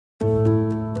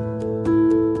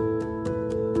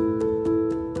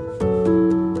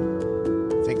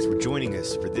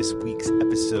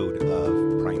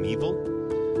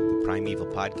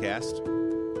podcast.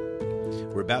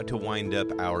 We're about to wind up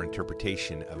our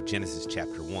interpretation of Genesis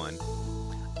chapter 1.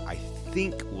 I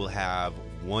think we'll have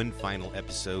one final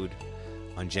episode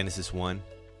on Genesis 1,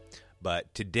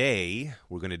 but today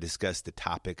we're going to discuss the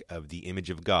topic of the image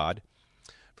of God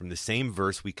from the same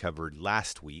verse we covered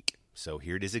last week. So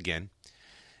here it is again,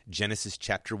 Genesis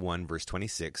chapter 1, verse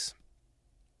 26.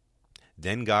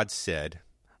 Then God said,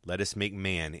 "Let us make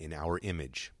man in our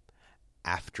image,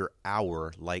 after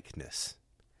our likeness,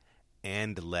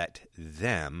 and let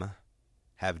them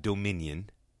have dominion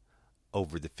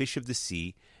over the fish of the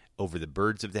sea, over the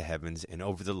birds of the heavens, and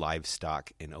over the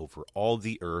livestock, and over all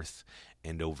the earth,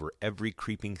 and over every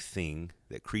creeping thing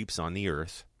that creeps on the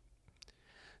earth."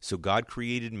 So God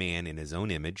created man in his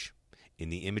own image. In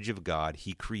the image of God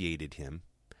he created him.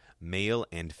 Male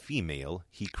and female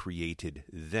he created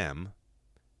them.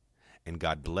 And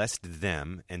God blessed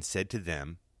them and said to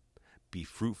them, "Be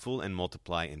fruitful and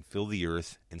multiply and fill the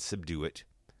earth and subdue it,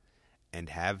 and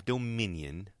have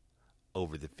dominion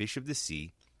over the fish of the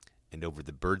sea and over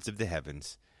the birds of the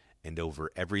heavens and over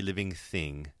every living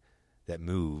thing that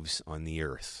moves on the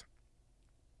earth."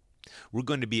 We're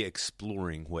going to be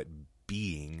exploring what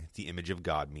being the image of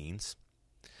God means.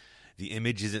 The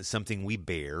image isn't something we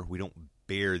bear. We don't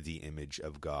bear the image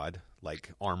of God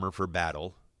like armor for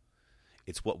battle.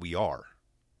 It's what we are.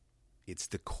 It's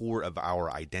the core of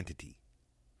our identity.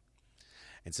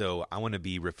 And so I want to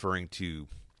be referring to,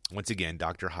 once again,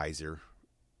 Dr. Heiser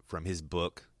from his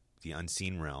book, The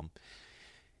Unseen Realm.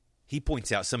 He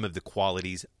points out some of the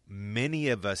qualities many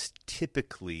of us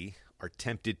typically are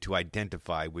tempted to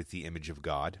identify with the image of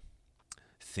God.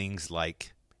 Things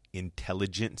like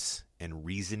intelligence and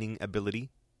reasoning ability,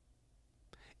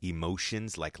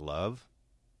 emotions like love,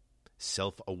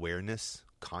 self-awareness,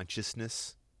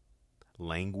 consciousness,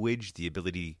 language, the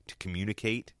ability to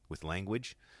communicate with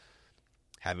language,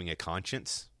 having a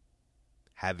conscience,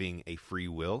 having a free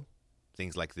will,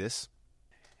 things like this.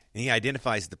 And he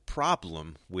identifies the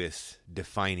problem with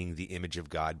defining the image of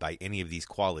God by any of these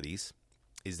qualities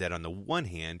is that on the one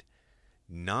hand,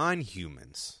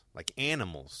 non-humans, like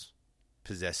animals,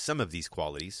 possess some of these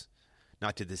qualities,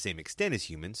 not to the same extent as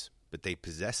humans, but they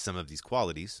possess some of these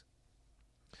qualities.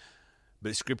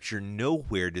 But Scripture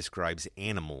nowhere describes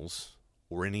animals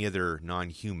or any other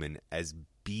non-human as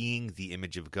being the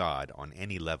image of God on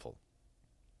any level.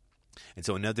 And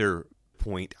so another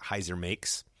point Heiser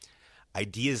makes,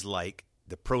 ideas like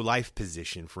the pro-life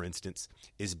position, for instance,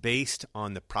 is based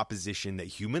on the proposition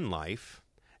that human life,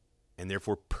 and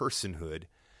therefore personhood,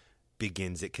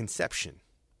 begins at conception,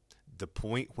 the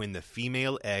point when the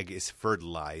female egg is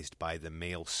fertilized by the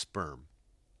male sperm.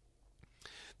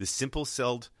 The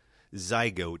simple-celled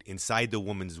zygote inside the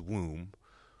woman's womb,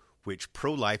 which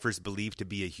pro-lifers believe to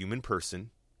be a human person,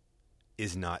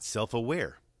 is not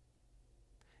self-aware.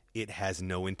 It has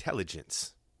no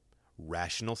intelligence,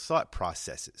 rational thought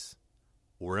processes,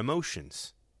 or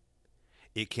emotions.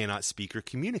 It cannot speak or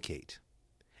communicate.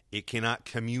 It cannot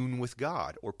commune with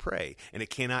God or pray, and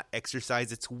it cannot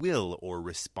exercise its will or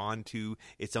respond to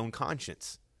its own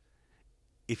conscience.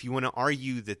 If you want to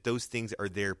argue that those things are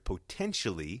there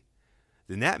potentially,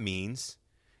 then that means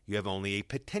you have only a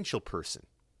potential person.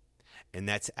 And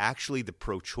that's actually the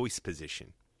pro-choice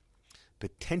position.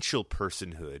 Potential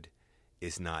personhood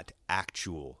is not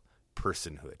actual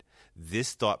personhood.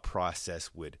 This thought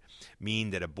process would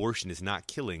mean that abortion is not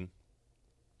killing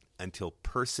until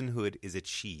personhood is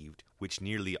achieved, which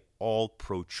nearly all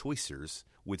pro-choicers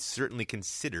would certainly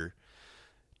consider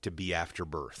to be after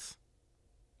birth.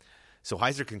 So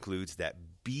Heiser concludes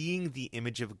that being the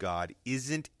image of God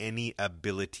isn't any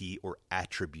ability or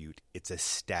attribute, it's a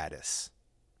status,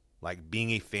 like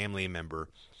being a family member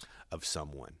of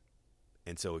someone.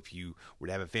 And so if you were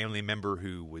to have a family member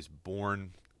who was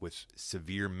born with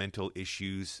severe mental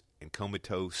issues and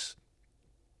comatose,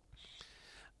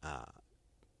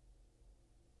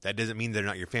 that doesn't mean they're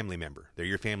not your family member. They're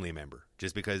your family member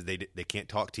just because they can't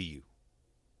talk to you,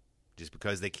 just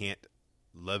because they can't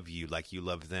love you like you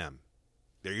love them.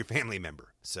 They're your family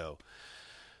member. So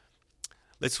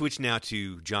let's switch now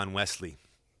to John Wesley.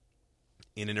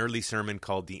 In an early sermon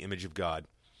called The Image of God,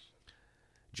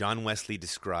 John Wesley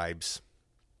describes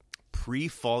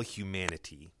pre-fall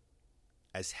humanity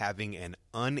as having an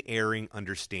unerring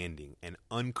understanding, an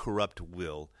uncorrupt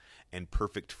will, and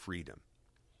perfect freedom.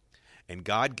 And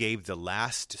God gave the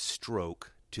last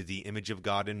stroke to the image of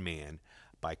God in man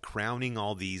by crowning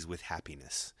all these with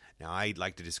happiness. Now, I'd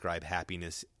like to describe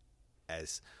happiness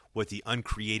as what the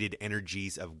uncreated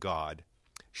energies of God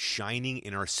shining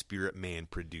in our spirit man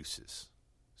produces.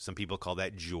 Some people call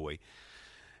that joy,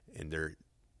 and they're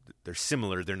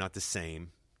similar, they're not the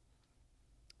same.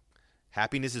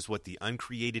 Happiness is what the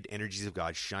uncreated energies of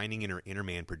God shining in our inner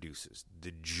man produces,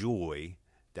 the joy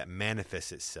that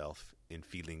manifests itself in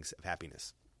feelings of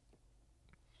happiness.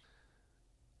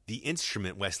 The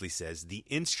instrument, Wesley says, the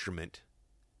instrument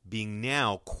being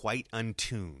now quite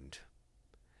untuned.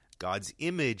 God's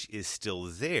image is still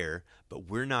there, but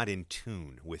we're not in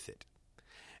tune with it.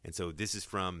 And so this is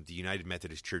from the United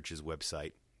Methodist Church's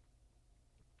website.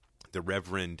 The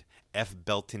Reverend F.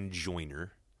 Belton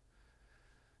Joyner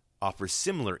offers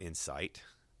similar insight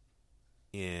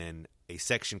in a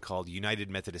section called United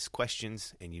Methodist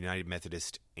Questions and United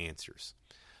Methodist Answers.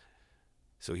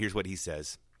 So here's what he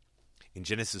says. In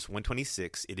Genesis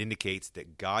 1:26, it indicates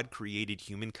that God created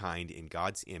humankind in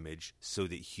God's image so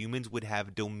that humans would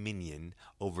have dominion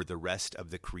over the rest of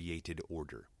the created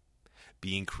order.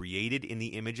 Being created in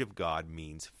the image of God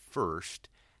means, first,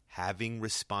 having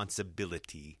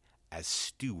responsibility as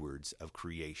stewards of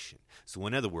creation. So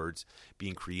in other words,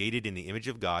 being created in the image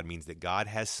of God means that God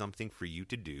has something for you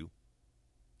to do.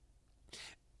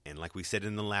 And like we said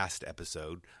in the last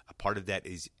episode, a part of that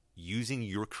is using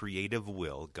your creative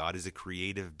will. God is a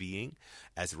creative being.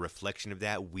 As a reflection of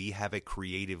that, we have a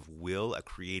creative will, a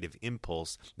creative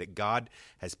impulse that God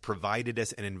has provided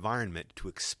us an environment to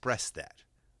express that.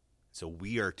 So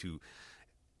we are to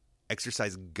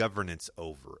exercise governance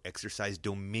over, exercise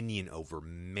dominion over,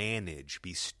 manage,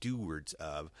 be stewards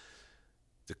of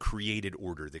the created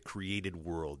order, the created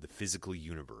world, the physical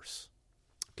universe.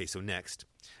 Okay, so next,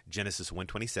 Genesis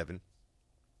 1:27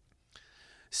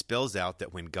 spells out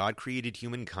that when God created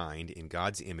humankind in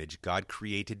God's image, God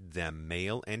created them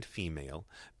male and female.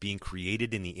 Being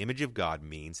created in the image of God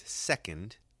means,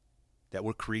 second, that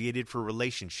we're created for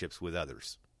relationships with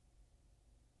others.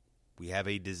 We have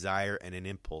a desire and an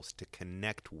impulse to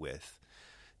connect with,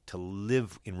 to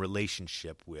live in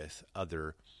relationship with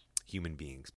other human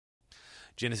beings.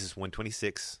 Genesis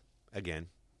 1:26, again,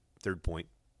 third point,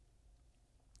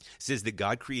 says that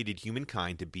God created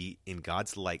humankind to be in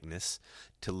God's likeness,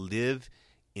 to live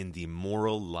in the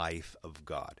moral life of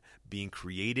God. Being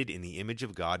created in the image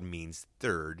of God means,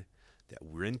 third, that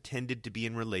we're intended to be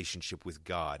in relationship with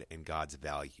God and God's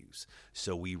values.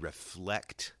 So we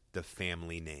reflect the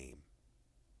family name.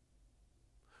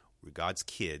 We're God's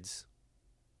kids,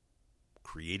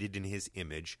 created in his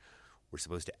image. We're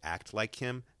supposed to act like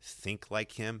him, think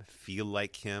like him, feel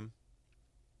like him.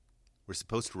 We're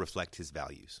supposed to reflect his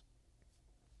values.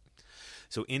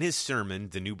 So in his sermon,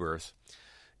 The New Birth,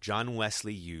 John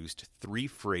Wesley used three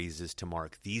phrases to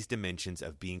mark these dimensions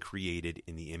of being created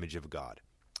in the image of God.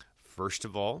 First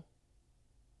of all,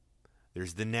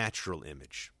 there's the natural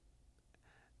image.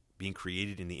 Being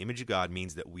created in the image of God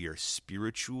means that we are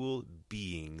spiritual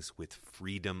beings with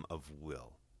freedom of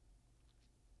will.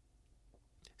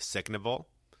 Second of all,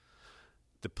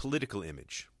 the political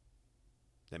image.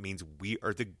 That means we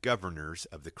are the governors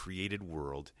of the created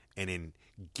world and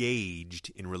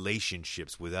engaged in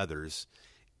relationships with others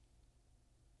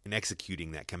in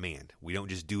executing that command. We don't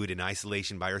just do it in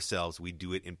isolation by ourselves. We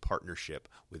do it in partnership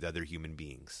with other human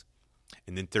beings.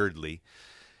 And then thirdly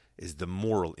is the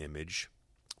moral image.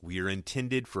 We are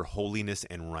intended for holiness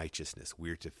and righteousness.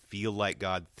 We are to feel like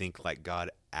God, think like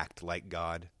God, act like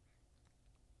God.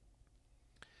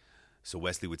 So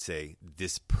Wesley would say,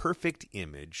 this perfect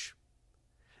image,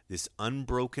 this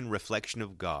unbroken reflection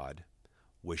of God,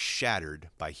 was shattered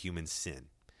by human sin.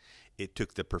 It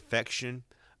took the perfection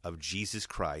of Jesus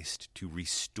Christ to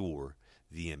restore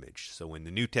the image. So when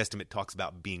the New Testament talks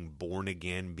about being born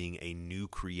again, being a new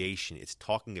creation, it's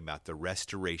talking about the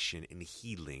restoration and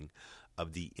healing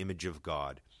of the image of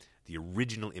God, the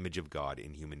original image of God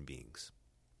in human beings.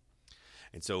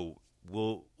 And so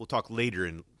we'll talk later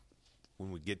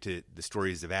when we get to the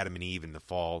stories of Adam and Eve and the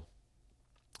fall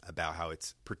about how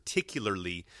it's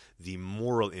particularly the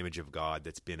moral image of God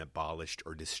that's been abolished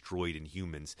or destroyed in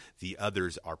humans. The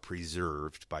others are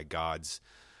preserved by God's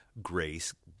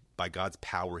grace, by God's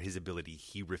power, his ability.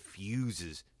 He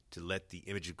refuses to let the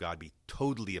image of God be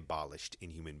totally abolished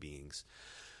in human beings.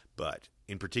 But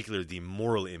in particular, the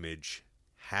moral image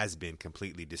has been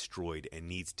completely destroyed and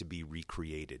needs to be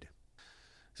recreated.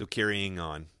 So carrying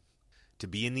on, to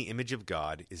be in the image of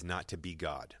God is not to be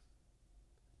God.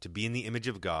 To be in the image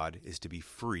of God is to be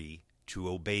free to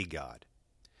obey God.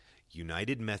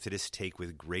 United Methodists take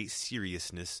with great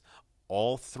seriousness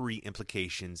all three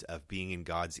implications of being in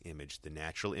God's image. The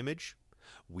natural image,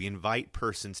 we invite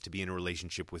persons to be in a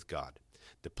relationship with God.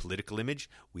 The political image,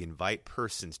 we invite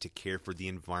persons to care for the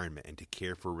environment and to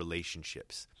care for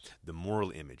relationships. The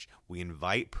moral image, we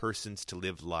invite persons to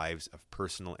live lives of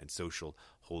personal and social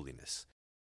holiness.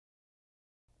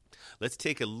 Let's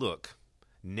take a look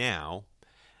now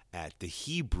at the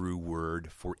Hebrew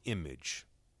word for image,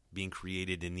 being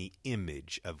created in the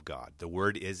image of God. The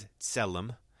word is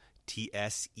tselem,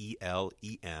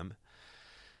 Tselem.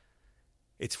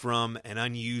 It's from an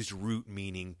unused root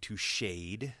meaning to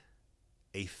shade,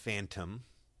 a phantom,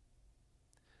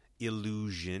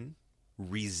 illusion,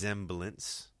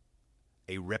 resemblance,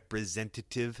 a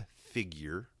representative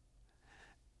figure,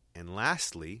 and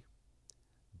lastly,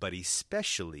 but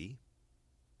especially,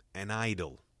 an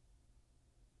idol.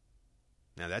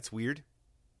 Now that's weird.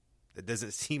 That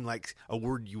doesn't seem like a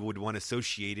word you would want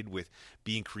associated with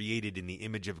being created in the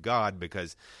image of God,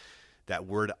 because that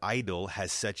word idol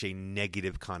has such a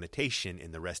negative connotation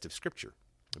in the rest of Scripture.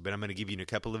 But I'm going to give you a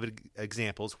couple of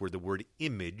examples where the word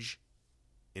image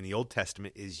in the Old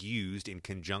Testament is used in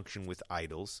conjunction with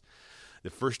idols. The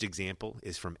first example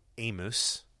is from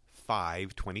Amos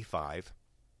 5:25.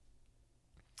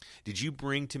 Did you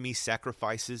bring to me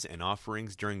sacrifices and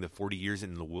offerings during the 40 years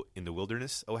in the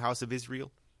wilderness, O house of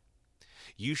Israel?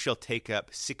 You shall take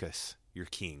up Sikkus, your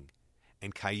king,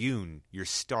 and Kayun, your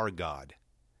star god,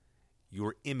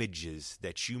 your images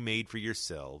that you made for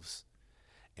yourselves,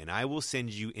 and I will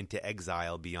send you into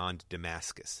exile beyond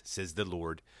Damascus, says the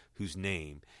Lord, whose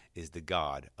name is the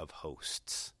God of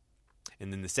hosts.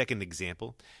 And then the second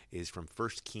example is from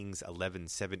 1 Kings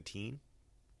 11:17.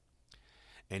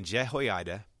 And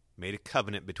Jehoiada made a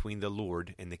covenant between the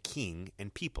Lord and the king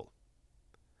and people,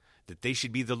 that they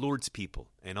should be the Lord's people,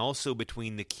 and also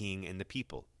between the king and the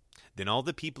people. Then all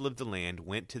the people of the land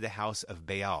went to the house of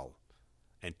Baal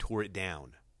and tore it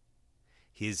down,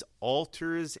 his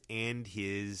altars and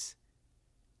his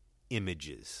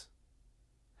images.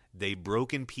 They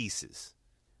broke in pieces,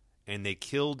 and they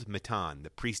killed Matan, the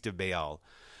priest of Baal,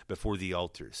 before the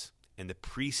altars, and the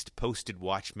priest posted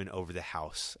watchmen over the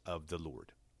house of the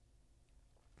Lord.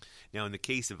 Now, in the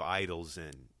case of idols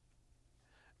and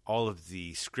all of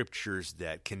the scriptures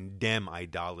that condemn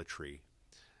idolatry,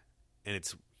 and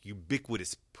its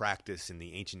ubiquitous practice in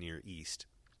the ancient Near East,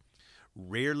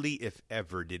 rarely, if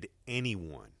ever, did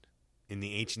anyone in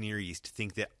the ancient Near East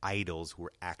think that idols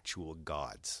were actual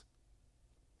gods.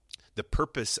 The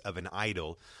purpose of an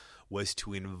idol was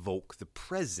to invoke the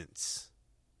presence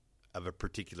of a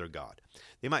particular god.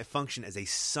 They might function as a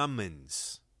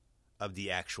summons of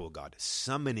the actual God,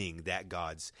 summoning that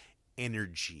God's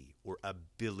energy or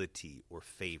ability or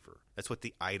favor. That's what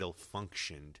the idol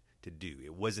functioned to do.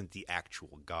 It wasn't the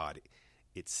actual God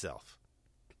itself.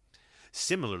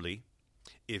 Similarly,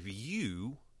 if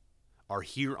you are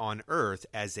here on earth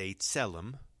as a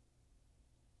tselem,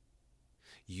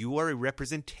 you are a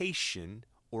representation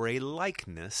or a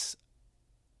likeness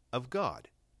of God,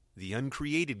 the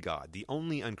uncreated God, the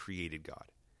only uncreated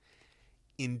God,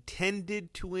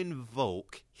 intended to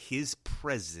invoke his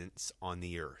presence on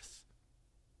the earth.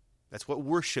 That's what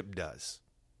worship does.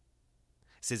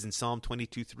 It says in Psalm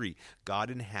 22:3,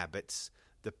 God inhabits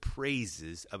the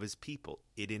praises of his people.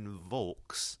 It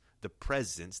invokes the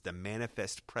presence, the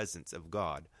manifest presence of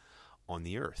God on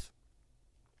the earth.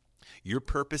 Your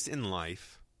purpose in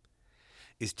life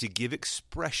is to give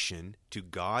expression to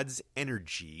God's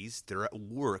energies that are at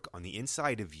work on the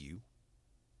inside of you,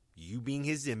 you being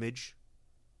his image,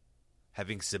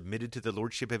 having submitted to the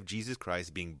lordship of Jesus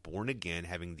Christ, being born again,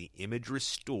 having the image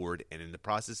restored, and in the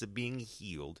process of being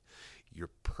healed. Your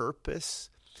purpose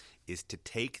is to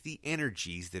take the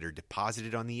energies that are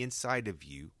deposited on the inside of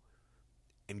you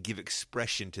and give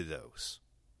expression to those.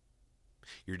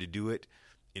 You're to do it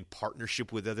in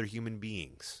partnership with other human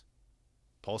beings.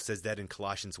 Paul says that in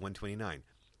Colossians 1:29.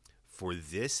 For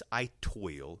this I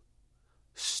toil,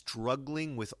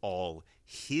 struggling with all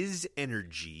his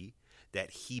energy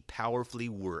that he powerfully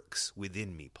works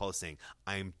within me. Paul is saying,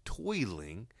 I'm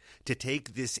toiling to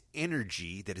take this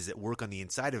energy that is at work on the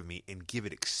inside of me and give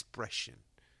it expression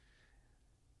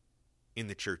in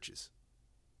the churches.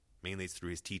 Mainly it's through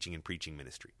his teaching and preaching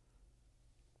ministry.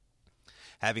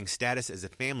 Having status as a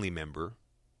family member,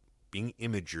 being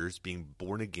imagers, being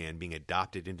born again, being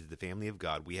adopted into the family of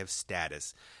God, we have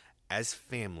status as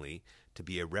family to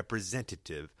be a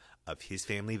representative of his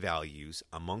family values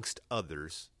amongst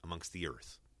others, amongst the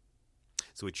earth.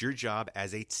 So it's your job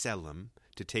as a tselem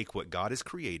to take what God has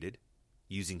created,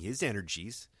 using his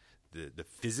energies, the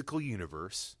physical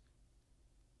universe,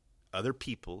 other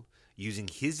people, using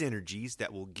his energies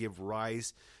that will give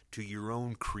rise to your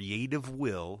own creative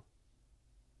will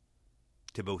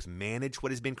to both manage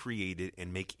what has been created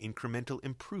and make incremental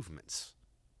improvements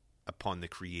upon the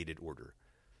created order.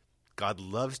 God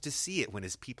loves to see it when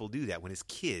his people do that, when his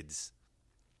kids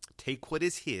take what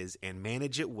is his and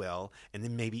manage it well and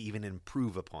then maybe even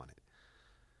improve upon it.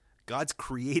 God's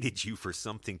created you for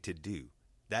something to do.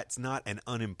 That's not an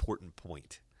unimportant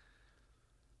point.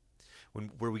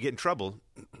 Where we get in trouble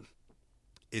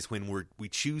is when we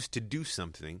choose to do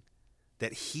something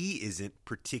that he isn't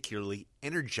particularly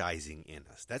energizing in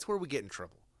us. That's where we get in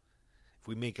trouble. If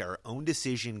we make our own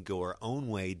decision, go our own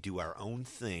way, do our own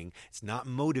thing, it's not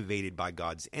motivated by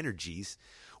God's energies,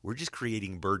 we're just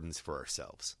creating burdens for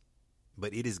ourselves.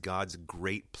 But it is God's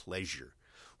great pleasure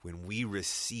when we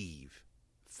receive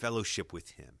fellowship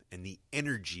with him and the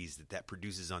energies that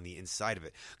produces on the inside of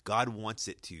it. God wants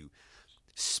it to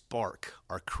spark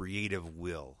our creative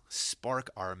will, spark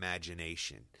our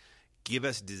imagination, give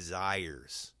us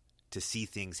desires to see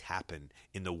things happen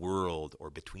in the world or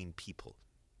between people,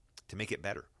 to make it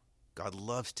better. God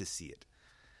loves to see it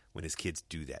when his kids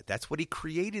do that. That's what he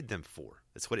created them for.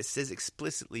 That's what it says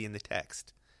explicitly in the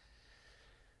text.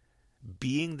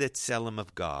 Being the tselem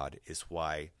of God is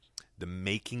why the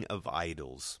making of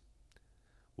idols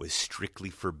was strictly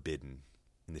forbidden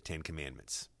in the Ten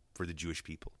Commandments for the Jewish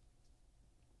people.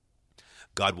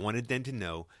 God wanted them to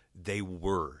know they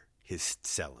were his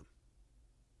tselem,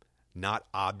 not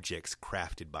objects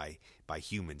crafted by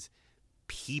humans.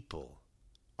 People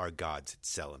are God's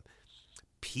tselem.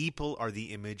 People are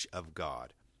the image of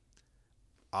God.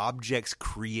 Objects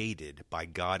created by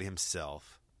God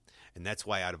himself. And that's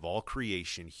why out of all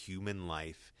creation, human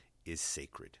life is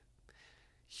sacred.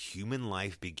 Human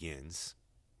life begins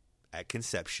at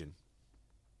conception.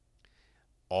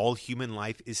 All human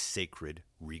life is sacred,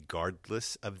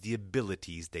 regardless of the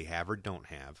abilities they have or don't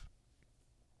have.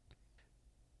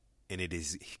 And it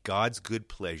is God's good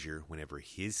pleasure whenever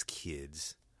his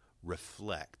kids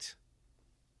reflect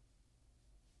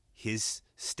his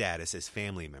status as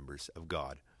family members of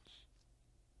God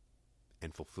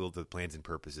and fulfill the plans and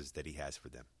purposes that he has for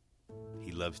them.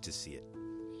 He loves to see it.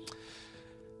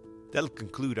 That'll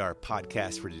conclude our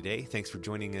podcast for today. Thanks for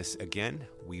joining us again.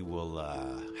 We will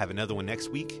have another one next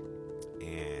week,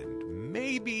 and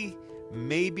maybe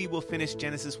we'll finish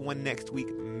Genesis 1 next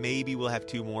week. Maybe we'll have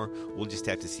 2 more. We'll just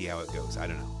have to see how it goes. I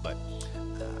don't know. But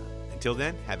until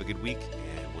then, have a good week,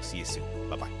 and we'll see you soon.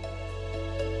 Bye-bye.